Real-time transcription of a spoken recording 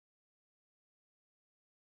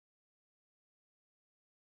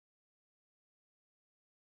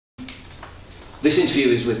This interview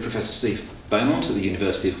is with Professor Steve Beaumont at the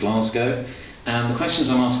University of Glasgow, and the questions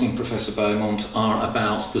I'm asking Professor Beaumont are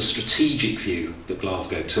about the strategic view that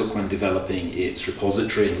Glasgow took when developing its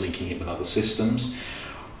repository and linking it with other systems,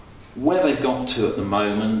 where they've got to at the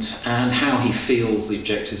moment, and how he feels the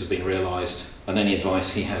objectives have been realised, and any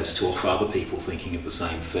advice he has to offer other people thinking of the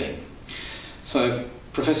same thing. So,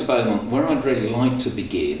 Professor Beaumont, where I'd really like to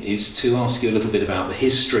begin is to ask you a little bit about the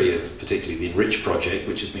history of particularly the Enrich project,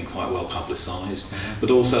 which has been quite well publicised,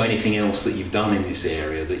 but also anything else that you've done in this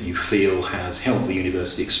area that you feel has helped the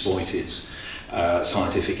university exploit its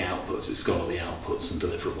scientific outputs, its scholarly outputs and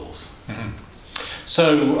deliverables.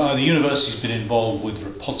 So the university's been involved with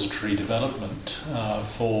repository development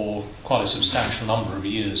for quite a substantial number of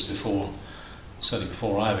years certainly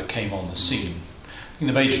before I ever came on the scene. I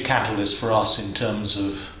think the major catalyst for us in terms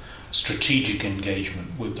of strategic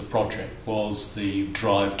engagement with the project was the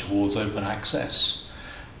drive towards open access.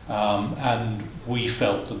 And we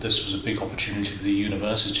felt that this was a big opportunity for the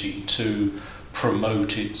university to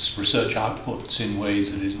promote its research outputs in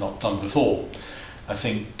ways that it has not done before. I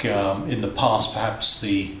think in the past, perhaps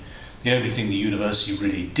the only thing the university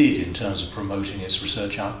really did in terms of promoting its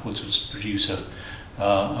research outputs was produce a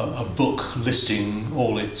book listing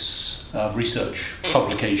all its research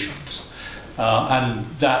publications. And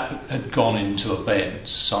that had gone into abeyance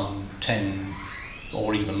some 10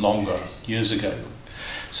 or even longer years ago.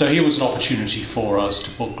 So here was an opportunity for us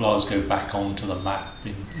to put Glasgow back onto the map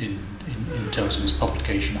in terms of its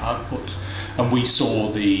publication output. And we saw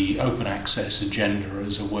the open access agenda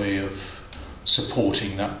as a way of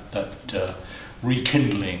supporting that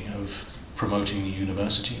rekindling of promoting the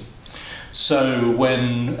university. So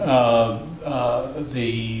when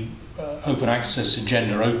the open access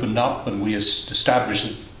agenda opened up and we established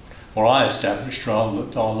it, or I established rather,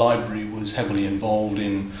 that our library was heavily involved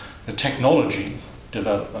in the technology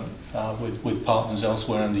development with partners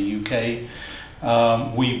elsewhere in the UK,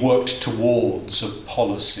 we worked towards a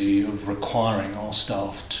policy of requiring our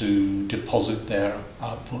staff to deposit their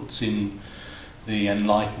outputs in the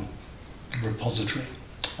Enlighten repository,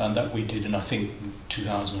 and that we did in, I think,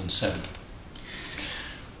 2007.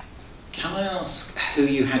 Can I ask who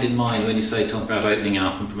you had in mind when you talk about opening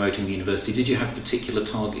up and promoting the university? Did you have particular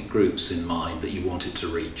target groups in mind that you wanted to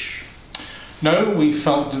reach? No, we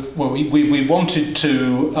felt that, well, we wanted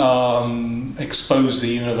to expose the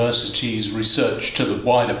university's research to the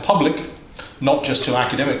wider public, not just to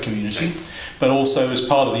academic community, but also as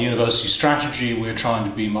part of the university strategy, we're trying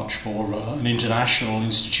to be much more an international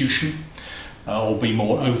institution, or be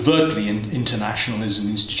more overtly international as an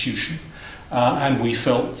institution. And we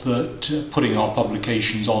felt that putting our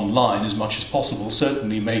publications online as much as possible,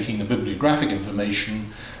 certainly making the bibliographic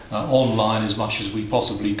information online as much as we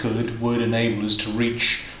possibly could, would enable us to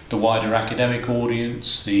reach the wider academic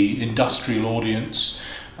audience, the industrial audience,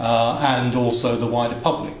 and also the wider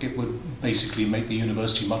public. It would basically make the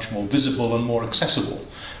university much more visible and more accessible.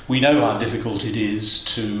 We know how difficult it is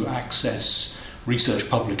to access research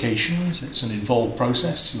publications. It's an involved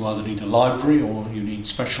process. You either need a library or you need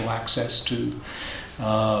special access to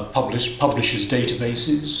publishers'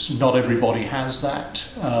 databases. Not everybody has that.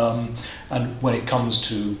 And when it comes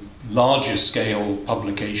to larger scale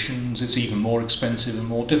publications, it's even more expensive and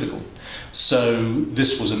more difficult. So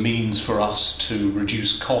this was a means for us to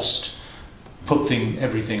reduce cost, put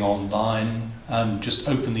everything online, and just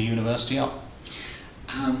open the university up.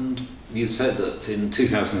 And you said that in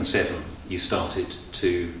 2007 you started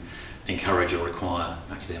to encourage or require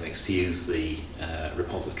academics to use the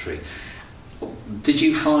repository. Did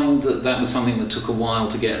you find that that was something that took a while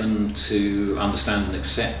to get them to understand and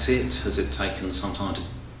accept it? Has it taken some time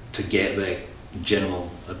to get their general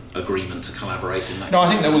agreement to collaborate in that? No, I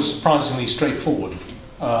think that was surprisingly straightforward.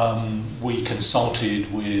 We consulted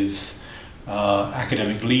with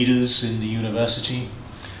academic leaders in the university.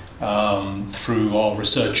 Through our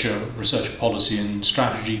research policy and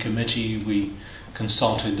strategy committee, we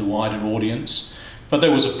consulted the wider audience. But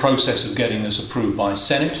there was a process of getting this approved by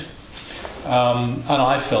Senate. And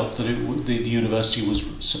I felt that the university was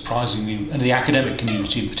surprisingly, and the academic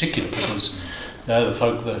community in particular, because they're the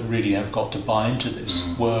folk that really have got to buy into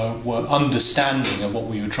this, were understanding of what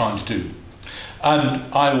we were trying to do. And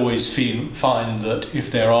I always find that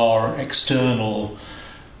if there are external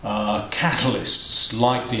catalysts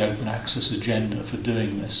like the open access agenda for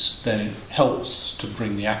doing this, then it helps to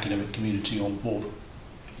bring the academic community on board.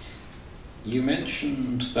 You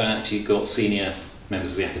mentioned that you got senior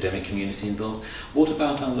members of the academic community involved. What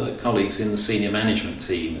about other colleagues in the senior management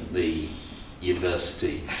team at the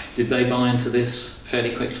university? Did they buy into this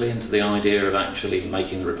fairly quickly, into the idea of actually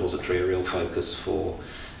making the repository a real focus for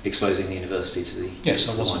exposing the university to the... Yes,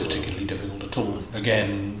 that wasn't particularly difficult at all.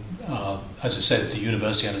 Again, as I said, the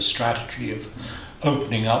university had a strategy of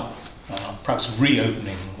opening up, perhaps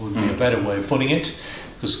reopening would be a better way of putting it,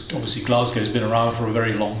 because obviously Glasgow has been around for a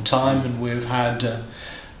very long time and we've had a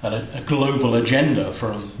global agenda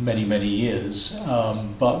for many, many years.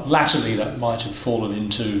 But latterly that might have fallen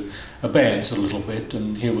into abeyance a little bit,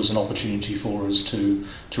 and here was an opportunity for us to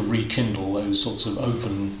rekindle those sorts of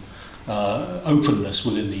openness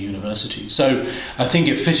within the university. So I think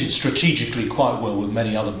it fitted strategically quite well with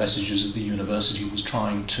many other messages that the university was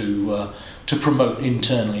trying to promote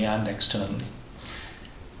internally and externally.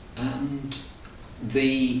 And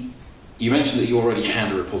you mentioned that you already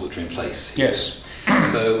had a repository in place. Yes.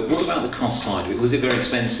 So what about the cost side of it? Was it very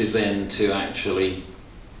expensive then to actually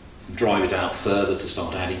drive it out further, to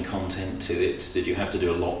start adding content to it? Did you have to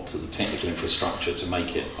do a lot to the technical infrastructure to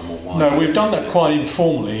make it a more wide? No, we've done that quite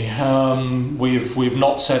informally. We've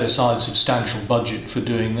not set aside substantial budget for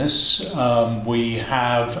doing this. We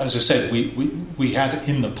have, as I said, we had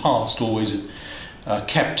in the past always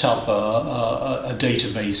kept up a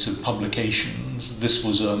database of publications. This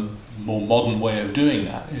was a more modern way of doing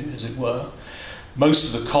that, as it were.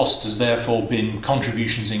 Most of the cost has therefore been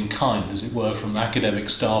contributions in kind, as it were, from academic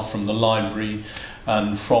staff, from the library,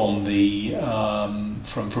 and from the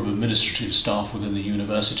from administrative staff within the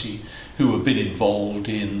university, who have been involved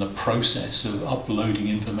in the process of uploading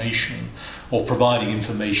information or providing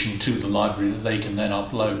information to the library that they can then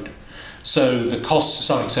upload. So the costs, to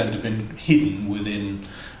some extent, have been hidden within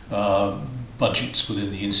budgets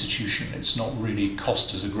within the institution. It's not really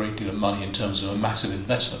cost us a great deal of money in terms of a massive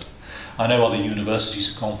investment. I know other universities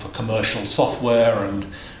have gone for commercial software and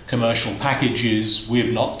commercial packages. We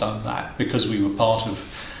have not done that because we were part of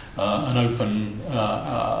an open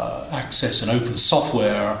access and open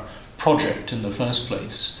software project in the first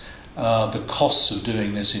place. The costs of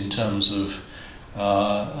doing this in terms of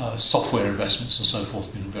software investments and so forth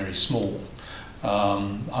have been very small.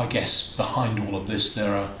 I guess behind all of this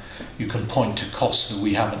you can point to costs that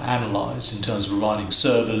we haven't analysed in terms of providing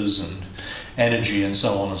servers and energy and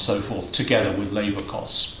so on and so forth, together with labour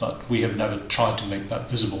costs, but we have never tried to make that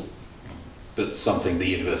visible. But something the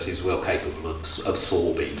university is well capable of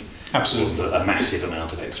absorbing. Absolutely. Wasn't a massive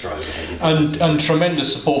amount of extra overhead. And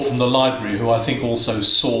tremendous support from the library, who I think also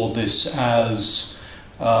saw this as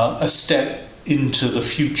a step into the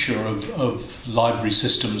future of library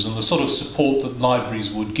systems and the sort of support that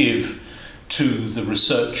libraries would give to the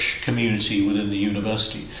research community within the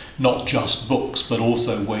university, not just books, but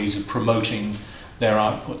also ways of promoting their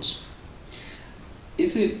outputs.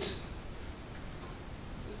 Has it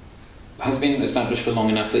been established for long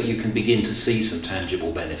enough that you can begin to see some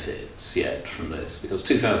tangible benefits yet from this? Because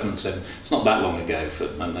 2007, it's not that long ago for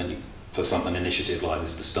an initiative like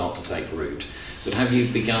this to start to take root. But have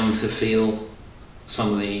you begun to feel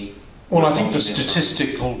some of the... Well, I think the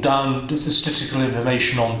statistical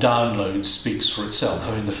information on downloads speaks for itself.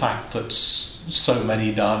 I mean, the fact that so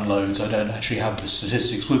many downloads, I don't actually have the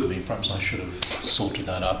statistics with me. Perhaps I should have sorted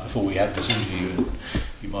that out before we had this interview, and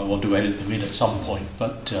you might want to edit them in at some point.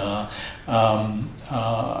 But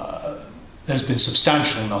there's been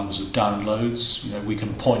substantial numbers of downloads. You know, we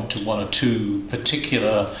can point to one or two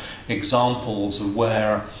particular examples of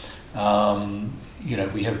where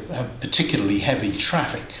we have particularly heavy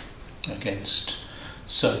traffic against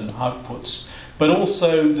certain outputs. But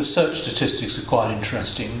also the search statistics are quite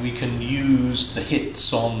interesting. We can use the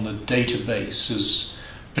hits on the database,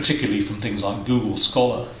 particularly from things like Google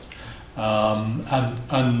Scholar,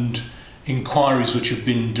 and inquiries which have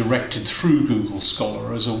been directed through Google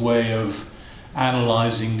Scholar as a way of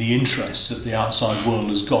analysing the interest that the outside world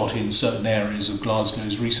has got in certain areas of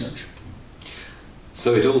Glasgow's research.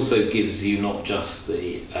 So it also gives you not just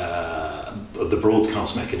the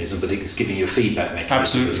broadcast mechanism, but it's giving you a feedback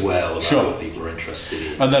mechanism as well about what people are interested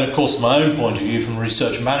in. And then, of course, from my own point of view, from a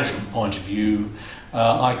research management point of view,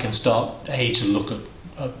 I can start to look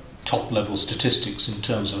at top-level statistics in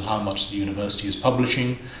terms of how much the university is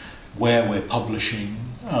publishing, where we're publishing,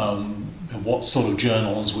 what sort of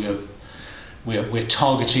journals we're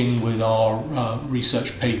targeting with our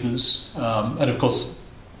research papers, and of course,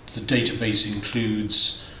 the database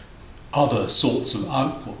includes other sorts of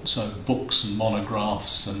output, so books and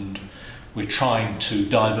monographs, and we're trying to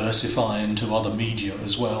diversify into other media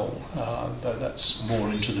as well. That's more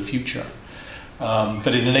into the future. But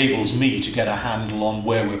it enables me to get a handle on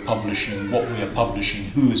where we're publishing, what we are publishing,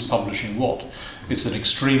 who is publishing what. It's an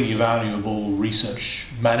extremely valuable research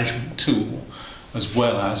management tool, as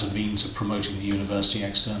well as a means of promoting the university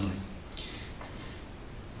externally.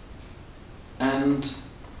 And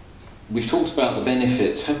we've talked about the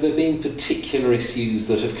benefits. Have there been particular issues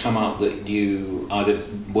that have come up that you either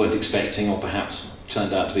weren't expecting or perhaps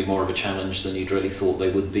turned out to be more of a challenge than you'd really thought they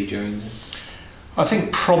would be during this? I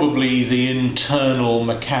think probably the internal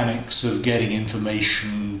mechanics of getting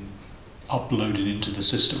information uploaded into the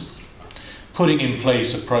system. Putting in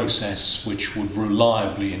place a process which would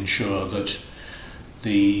reliably ensure that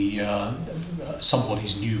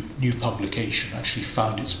somebody's new publication actually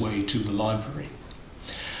found its way to the library.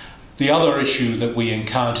 The other issue that we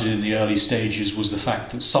encountered in the early stages was the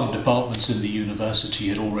fact that some departments in the university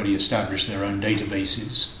had already established their own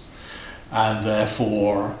databases, and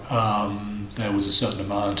therefore there was a certain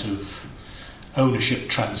amount of ownership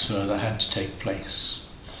transfer that had to take place.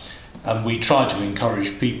 And we tried to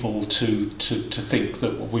encourage people to think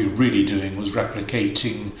that what we were really doing was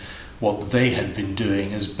replicating what they had been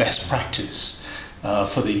doing as best practice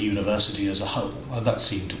for the university as a whole, and that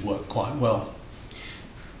seemed to work quite well.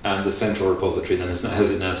 And the central repository then has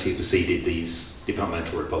it now superseded these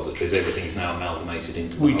departmental repositories? Everything is now amalgamated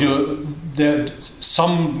into the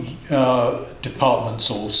some departments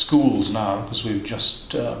or schools now, because we've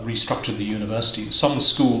just restructured the university, some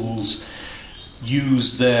schools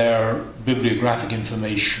use their bibliographic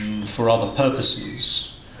information for other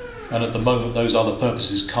purposes, and at the moment those other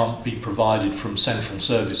purposes can't be provided from central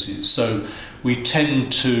services. So we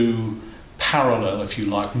tend to parallel, if you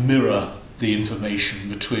like, mirror the information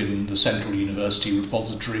between the central university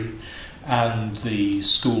repository and the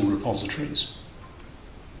school repositories,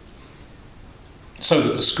 so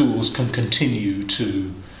that the schools can continue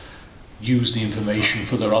to use the information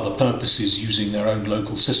for their other purposes using their own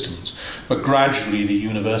local systems. But gradually the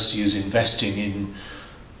university is investing in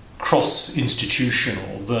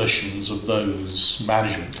cross-institutional versions of those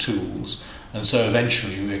management tools, and so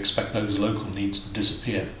eventually we expect those local needs to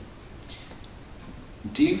disappear.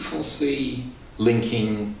 Do you foresee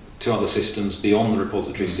linking to other systems beyond the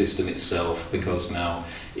repository system itself? Because now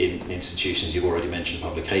in institutions you've already mentioned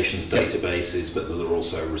publications databases, but there are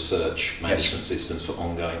also research management systems for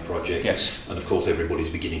ongoing projects. Yes. And of course everybody's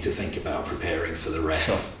beginning to think about preparing for the REF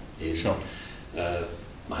in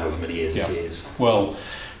however many years it is. Well,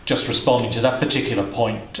 just responding to that particular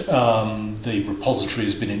point, the repository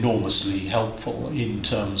has been enormously helpful in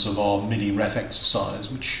terms of our mini REF exercise,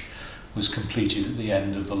 which was completed at the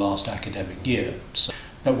end of the last academic year. So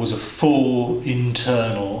that was a full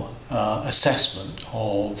internal assessment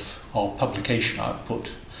of our publication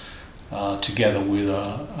output, together with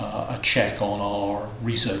a check on our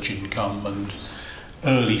research income and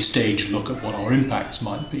early stage look at what our impacts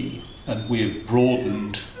might be. And we have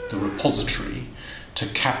broadened the repository to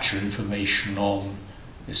capture information on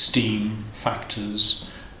esteem factors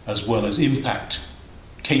as well as impact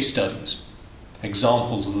case studies,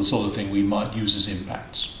 examples of the sort of thing we might use as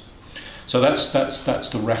impacts. So that's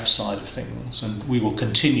the REF side of things, and we will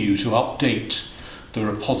continue to update the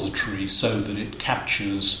repository so that it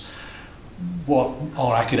captures what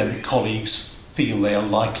our academic colleagues feel they are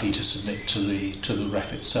likely to submit to the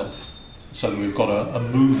REF itself, so that we've got a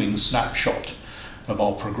moving snapshot of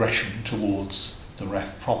our progression towards the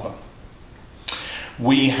REF proper.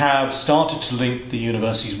 We have started to link the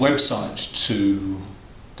university's website to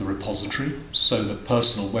the repository, so that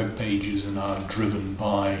personal web pages are now driven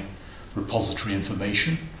by repository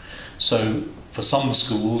information. So for some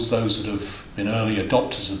schools, those that have been early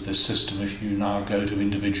adopters of this system, if you now go to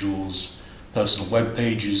individuals' personal web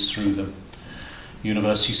pages through the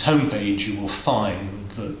university's homepage, you will find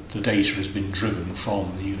that the data has been driven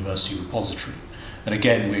from the university repository. And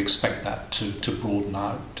again, we expect that to broaden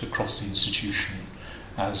out across the institution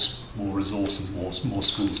as more resource and more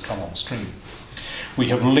schools come on stream. We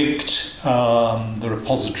have linked the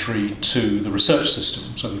repository to the research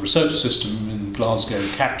system. So the research system in Glasgow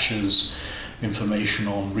captures information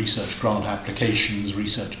on research grant applications,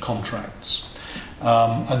 research contracts.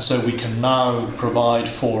 And so we can now provide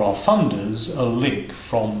for our funders a link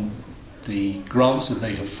from the grants that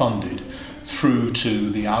they have funded through to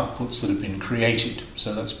the outputs that have been created.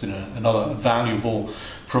 So that's been another valuable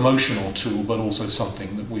promotional tool, but also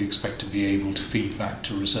something that we expect to be able to feed back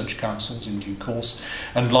to research councils in due course.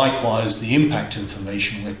 And likewise, the impact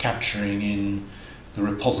information we're capturing in the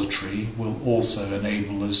repository will also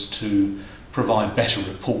enable us to provide better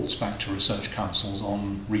reports back to research councils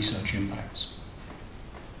on research impacts.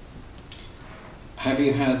 Have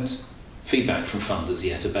you had feedback from funders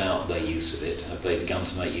yet about their use of it? Have they begun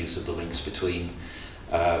to make use of the links between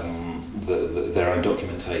their own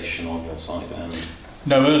documentation on your site and...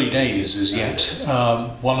 No, early days as yet.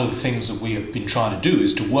 One of the things that we have been trying to do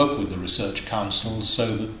is to work with the research councils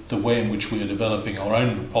so that the way in which we are developing our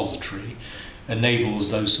own repository enables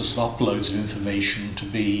those sorts of uploads of information to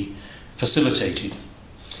be facilitated.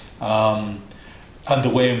 And the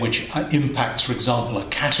way in which impacts, for example, are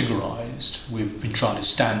categorised. We've been trying to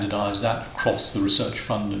standardise that across the research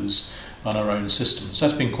funders and our own systems.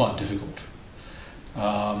 That's been quite difficult.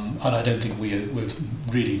 And I don't think we've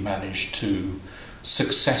really managed to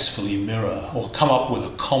successfully mirror or come up with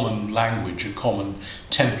a common language, a common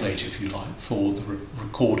template, if you like, for the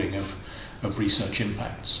recording of research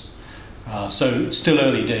impacts. So still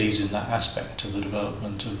early days in that aspect of the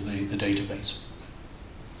development of the database.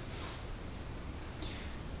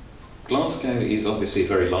 Glasgow is obviously a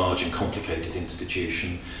very large and complicated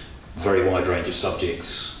institution, very wide range of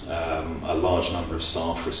subjects, a large number of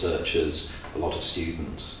staff, researchers, a lot of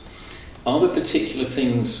students. Are there particular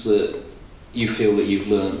things that you feel that you've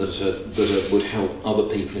learned that would help other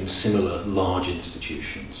people in similar large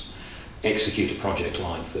institutions execute a project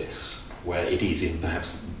like this, where it is in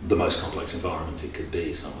perhaps the most complex environment it could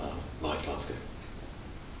be somewhere like Glasgow?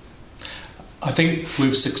 I think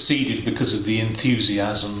we've succeeded because of the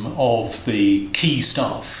enthusiasm of the key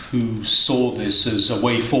staff who saw this as a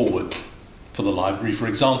way forward for the library, for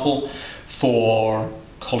example, for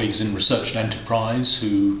colleagues in research and enterprise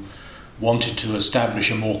who wanted to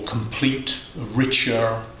establish a more complete,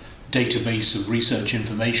 richer database of research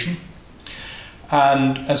information.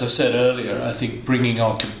 And as I said earlier, I think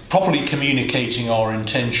properly communicating our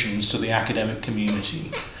intentions to the academic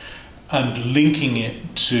community and linking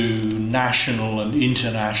it to national and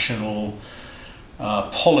international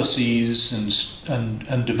policies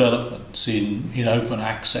and developments in open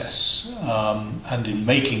access and in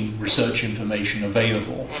making research information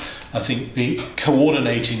available. I think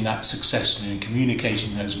coordinating that successfully and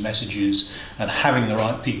communicating those messages and having the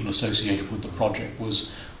right people associated with the project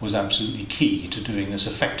was absolutely key to doing this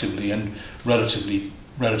effectively and relatively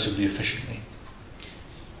efficiently.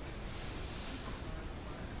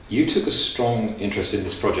 You took a strong interest in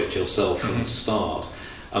this project yourself from the start,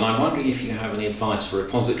 and I'm wondering if you have any advice for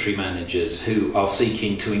repository managers who are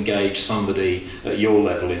seeking to engage somebody at your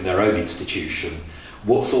level in their own institution.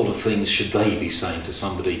 What sort of things should they be saying to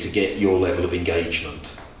somebody to get your level of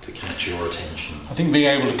engagement, to catch your attention? I think being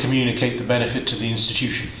able to communicate the benefit to the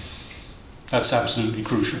institution, that's absolutely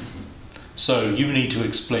crucial. So you need to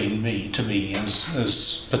explain to me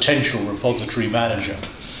as potential repository manager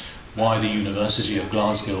why the University of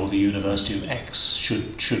Glasgow or the University of X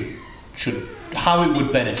should how it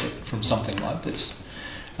would benefit from something like this.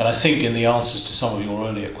 And I think in the answers to some of your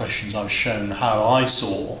earlier questions I've shown how I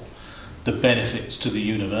saw the benefits to the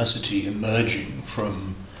university emerging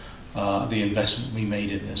from the investment we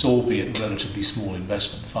made in this, albeit a relatively small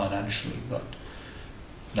investment financially, but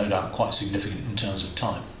no doubt quite significant in terms of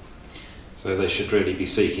time. So they should really be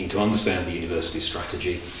seeking to understand the university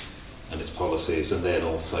strategy and its policies, and then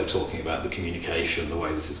also talking about the communication, the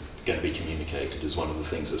way this is going to be communicated is one of the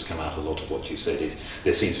things that's come out a lot of what you said. Is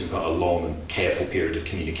there seems to be quite a long and careful period of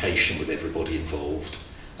communication with everybody involved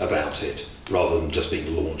about it, rather than just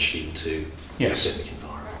being launched into the academic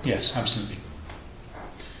environment. Yes, absolutely.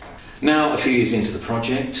 Now, a few years into the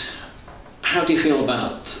project, how do you feel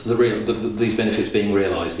about these benefits being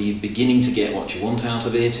realised? Are you beginning to get what you want out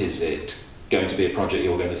of it? Is it going to be a project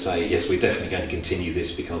you're going to say, yes, we're definitely going to continue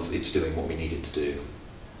this because it's doing what we need it to do?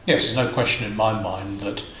 Yes, there's no question in my mind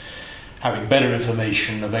that having better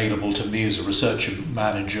information available to me as a research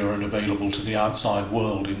manager and available to the outside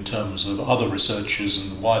world in terms of other researchers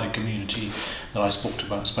and the wider community that I spoke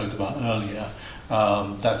about earlier,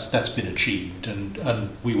 that's been achieved, and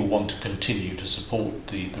we will want to continue to support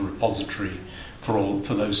the repository for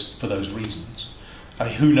those reasons.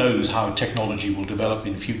 Who knows how technology will develop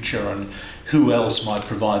in future, and who else might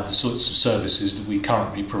provide the sorts of services that we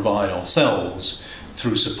currently provide ourselves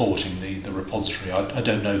through supporting the repository. I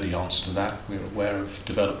don't know the answer to that. We're aware of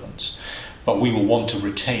developments, but we will want to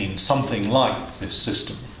retain something like this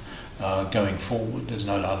system going forward. There's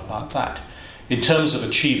no doubt about that. In terms of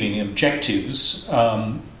achieving objectives,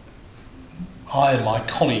 I and my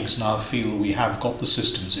colleagues now feel we have got the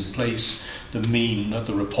systems in place that mean that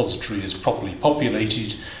the repository is properly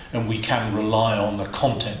populated and we can rely on the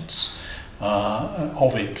contents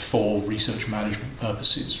of it for research management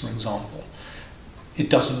purposes, for example. It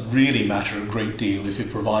doesn't really matter a great deal if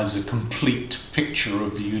it provides a complete picture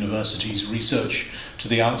of the university's research to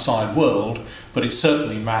the outside world, but it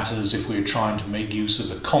certainly matters if we're trying to make use of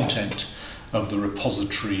the content of the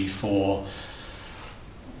repository for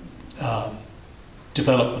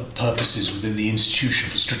development purposes within the institution,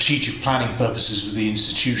 for strategic planning purposes within the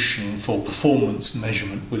institution, for performance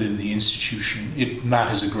measurement within the institution. It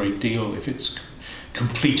matters a great deal if it's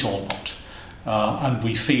complete or not. And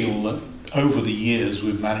we feel that over the years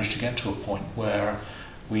we've managed to get to a point where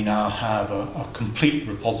we now have a complete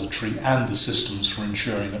repository and the systems for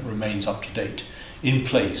ensuring it remains up to date in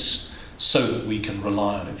place so that we can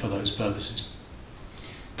rely on it for those purposes.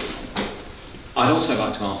 I'd also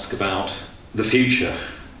like to ask about the future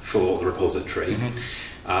for the repository.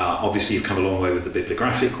 Obviously you've come a long way with the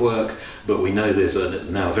bibliographic work, but we know there's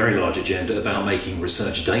now a very large agenda about making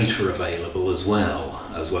research data available as well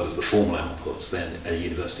as the formal outputs. Then a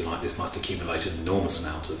university like this must accumulate an enormous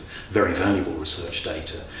amount of very valuable research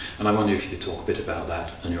data. And I wonder if you could talk a bit about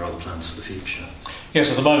that and your other plans for the future. Yes,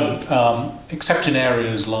 at the moment, except in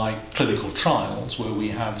areas like clinical trials where we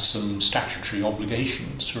have some statutory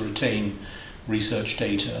obligations to retain research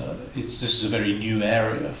data, this is a very new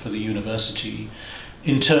area for the university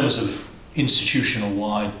in terms of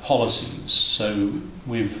institutional-wide policies. So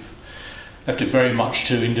we've left it very much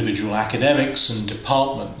to individual academics and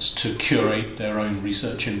departments to curate their own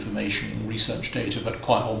research information and research data, but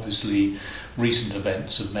quite obviously recent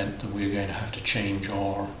events have meant that we're going to have to change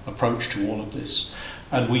our approach to all of this.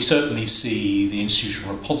 And we certainly see the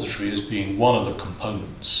institutional repository as being one of the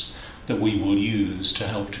components that we will use to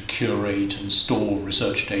help to curate and store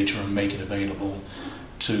research data and make it available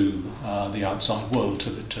to the outside world, to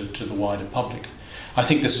the wider public. I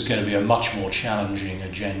think this is going to be a much more challenging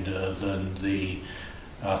agenda than the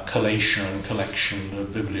collation and collection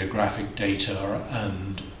of bibliographic data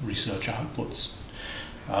and research outputs.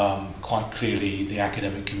 Quite clearly, the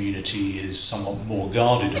academic community is somewhat more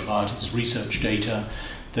guarded about its research data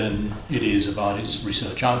than it is about its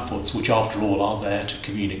research outputs, which after all are there to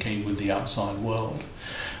communicate with the outside world.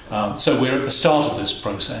 So we're at the start of this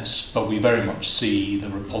process, but we very much see the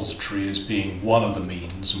repository as being one of the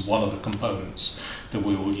means and one of the components that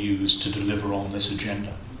we will use to deliver on this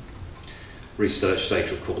agenda. Research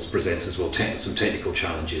data, of course, presents as well some technical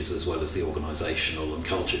challenges as well as the organisational and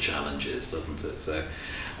culture challenges, doesn't it? So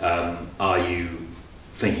are you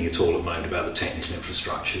thinking at all at the moment about the technical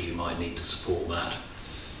infrastructure you might need to support that?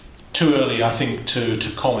 Too early, I think, to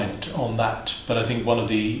comment on that. But I think one of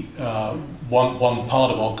the one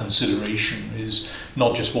part of our consideration is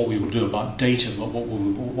not just what we will do about data, but what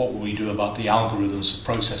will we do about the algorithms for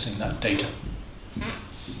processing that data.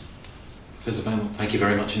 Professor Beaumont, thank you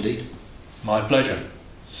very much indeed. My pleasure.